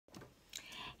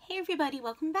Hey everybody,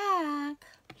 welcome back.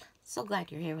 So glad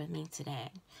you're here with me today.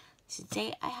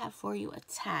 Today I have for you a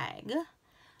tag.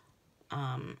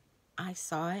 I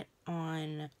saw it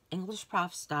on English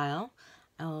Prof Style.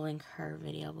 I will link her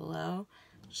video below.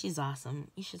 She's awesome.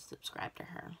 You should subscribe to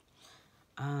her.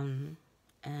 And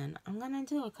I'm gonna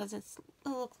do it because it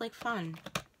looks like fun.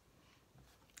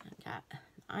 I got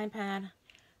an iPad,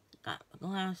 got the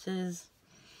glasses.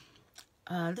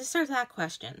 This are that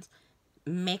questions.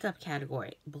 Makeup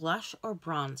category, blush or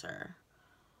bronzer?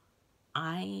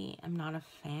 I am not a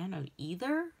fan of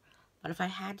either, but if I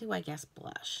had to, I guess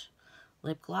blush.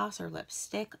 Lip gloss or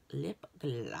lipstick? Lip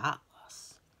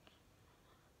gloss.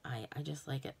 I just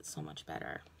like it so much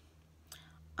better.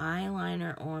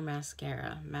 Eyeliner or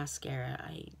mascara? Mascara.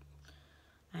 I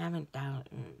haven't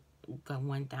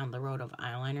went down the road of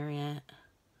eyeliner yet.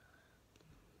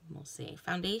 We'll see.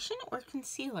 Foundation or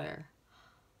concealer?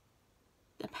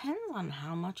 Depends on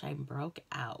how much I broke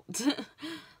out.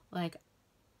 Like,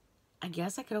 I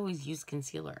guess I could always use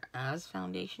concealer as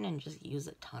foundation and just use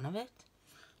a ton of it.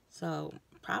 So,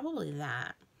 probably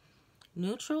that.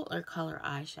 Neutral or color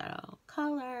eyeshadow?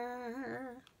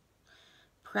 Color.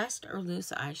 Pressed or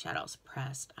loose eyeshadows?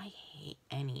 Pressed. I hate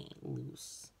any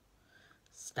loose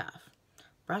stuff.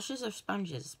 Brushes or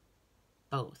sponges?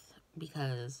 Both.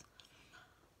 Because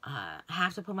I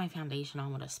have to put my foundation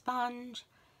on with a sponge.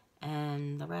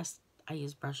 And the rest, I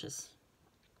use brushes.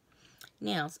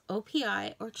 Nails,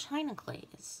 O.P.I or China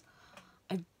Glaze.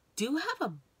 I do have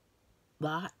a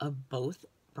lot of both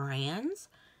brands,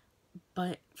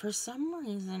 but for some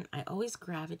reason, I always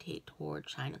gravitate toward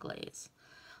China Glaze.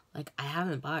 Like, I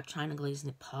haven't bought China Glaze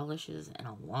polishes in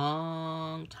a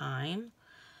long time,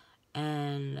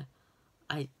 and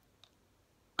I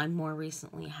more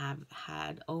recently have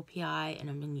had O.P.I, and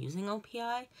I've been using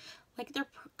O.P.I. Like, they're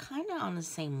kind of on the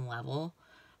same level,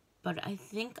 but I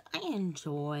think I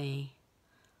enjoy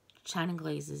China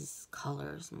Glaze's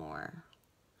colors more.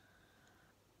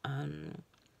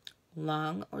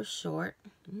 Long or short?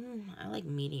 I like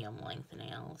medium length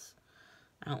nails.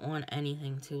 I don't want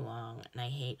anything too long, and I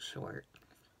hate short.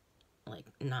 Like,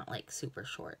 not like super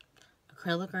short.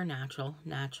 Acrylic or natural?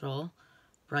 Natural.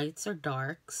 Brights or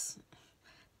darks?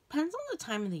 Depends on the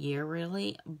time of the year,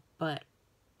 really, but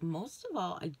most of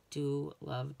all, I do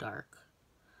love dark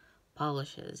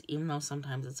polishes, even though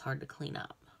sometimes it's hard to clean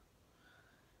up.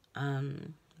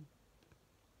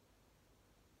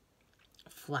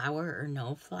 Flower or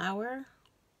no flower?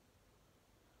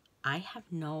 I have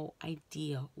no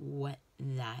idea what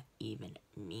that even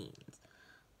means.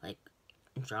 Like,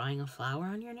 drawing a flower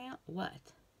on your nail? What?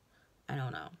 I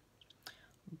don't know.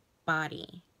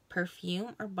 Body.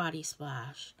 Perfume or body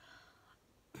splash?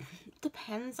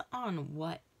 Depends on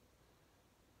what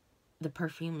the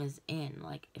perfume is in.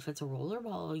 Like, if it's a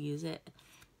rollerball, I'll use it.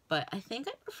 But I think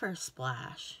I prefer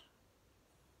splash.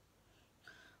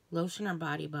 Lotion or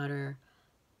body butter?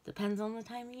 Depends on the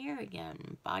time of year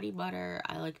again. Body butter,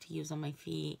 I like to use on my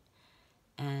feet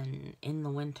and in the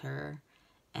winter.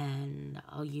 And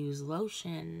I'll use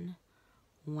lotion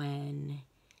when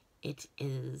it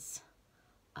is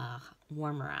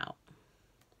warmer out.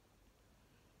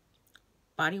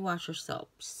 Body wash or soap?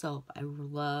 Soap. I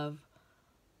love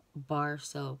bar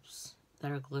soaps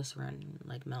that are glycerin,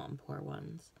 like melt and pour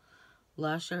ones.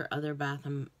 LUSH or other bath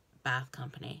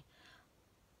company?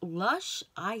 LUSH,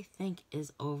 I think,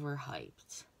 is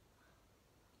overhyped.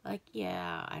 Like,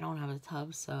 yeah, I don't have a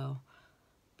tub, so,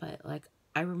 but, like,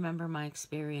 I remember my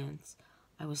experience.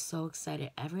 I was so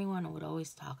excited. Everyone would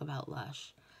always talk about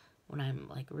LUSH when I'm,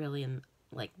 like, really in,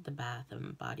 like, the bath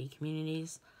and body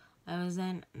communities I was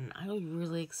in, and I was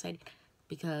really excited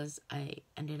because I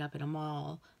ended up in a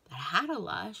mall that had a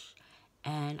LUSH,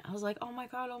 and I was like, oh my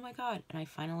god, and I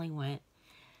finally went.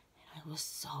 I was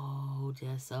so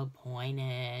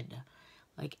disappointed.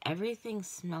 Like, everything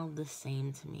smelled the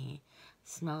same to me.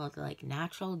 Smelled like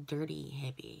natural, dirty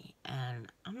hippie.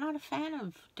 And I'm not a fan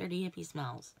of dirty hippie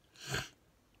smells.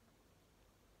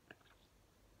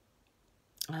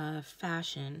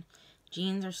 Fashion.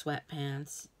 Jeans or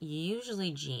sweatpants?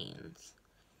 Usually jeans.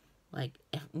 Like,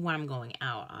 when I'm going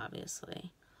out,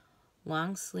 obviously.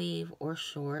 Long sleeve or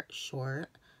short? Short.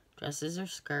 Dresses or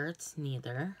skirts?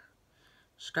 Neither.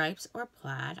 Stripes or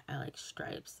plaid? I like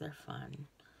stripes. They're fun.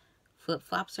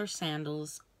 Flip-flops or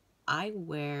sandals? I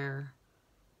wear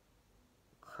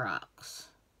Crocs.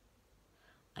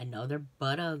 I know they're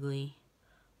butt ugly,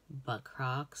 but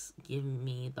Crocs give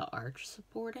me the arch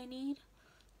support I need.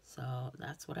 So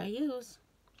that's what I use.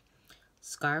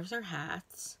 Scarves or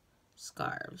hats?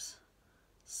 Scarves.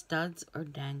 Studs or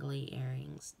dangly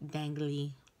earrings?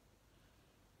 Dangly.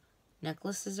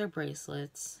 Necklaces or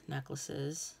bracelets?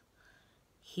 Necklaces.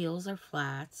 Heels or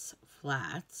flats?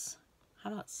 Flats.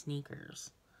 How about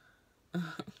sneakers?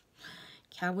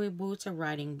 Cowboy boots or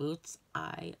riding boots?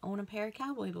 I own a pair of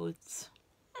cowboy boots.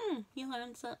 You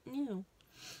learned something new.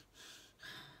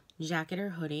 Jacket or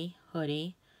hoodie?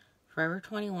 Hoodie. Forever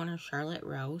 21 or Charlotte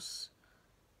Russe?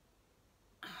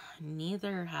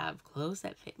 Neither have clothes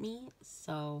that fit me,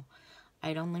 so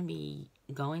I'd only be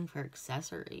going for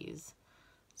accessories.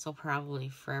 So probably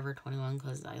Forever 21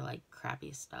 because I like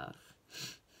crappy stuff.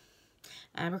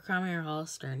 Abercrombie or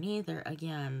Hollister? Neither.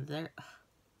 Again, they're...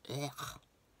 Ugh.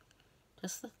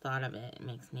 Just the thought of it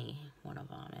makes me want to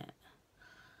vomit.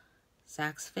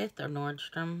 Saks Fifth or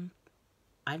Nordstrom?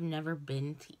 I've never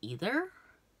been to either.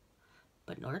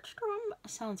 But Nordstrom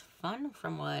sounds fun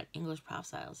from what English Prof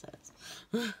Style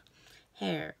says.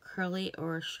 Hair, curly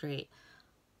or straight?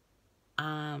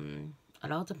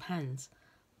 It all depends.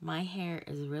 My hair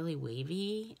is really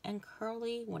wavy and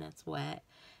curly when it's wet.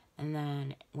 And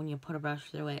then when you put a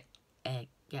brush through it, it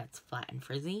gets flat and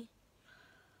frizzy.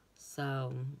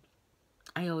 So,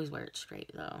 I always wear it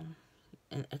straight though.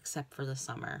 Except for the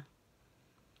summer.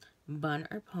 Bun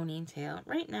or ponytail?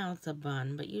 Right now it's a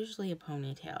bun, but usually a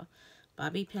ponytail.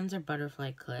 Bobby pins or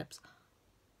butterfly clips?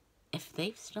 If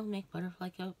they still make butterfly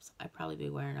clips, I'd probably be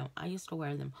wearing them. I used to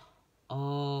wear them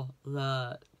all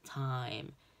the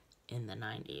time in the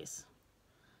 90s.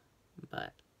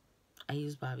 But I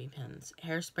use bobby pins.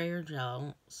 Hairspray or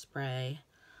gel spray?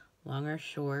 Long or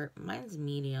short? Mine's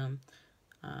medium.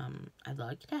 I'd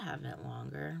like to have it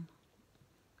longer.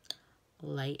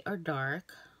 Light or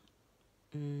dark?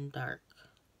 Dark.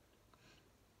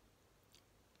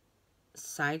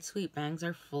 Side sweep bangs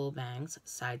or full bangs?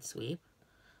 Side sweep.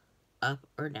 Up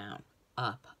or down?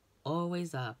 Up.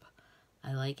 Always up.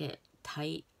 I like it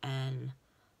tight and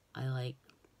I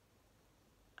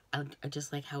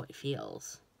just like how it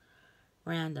feels.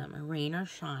 Random. Rain or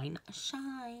shine?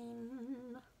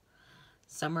 Shine.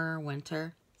 Summer or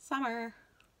winter? Summer.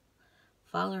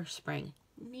 Fall or spring?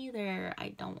 Neither. I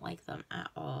don't like them at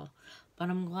all. But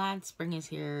I'm glad spring is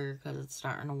here because it's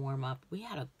starting to warm up. We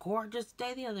had a gorgeous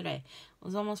day the other day. It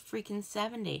was almost freaking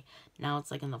 70. Now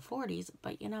it's like in the 40s.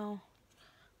 But you know,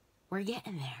 we're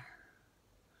getting there.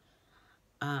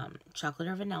 Chocolate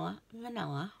or vanilla?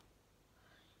 Vanilla.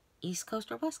 East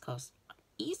Coast or West Coast?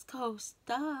 East Coast,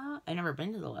 duh. I've never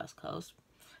been to the West Coast.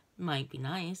 Might be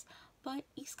nice, but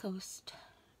East Coast.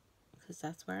 Because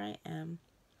that's where I am.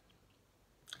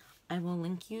 I will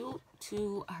link you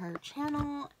to her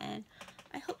channel, and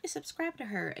I hope you subscribe to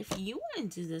her. If you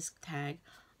want to do this tag,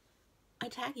 I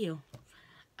tag you.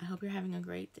 I hope you're having a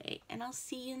great day, and I'll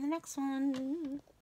see you in the next one.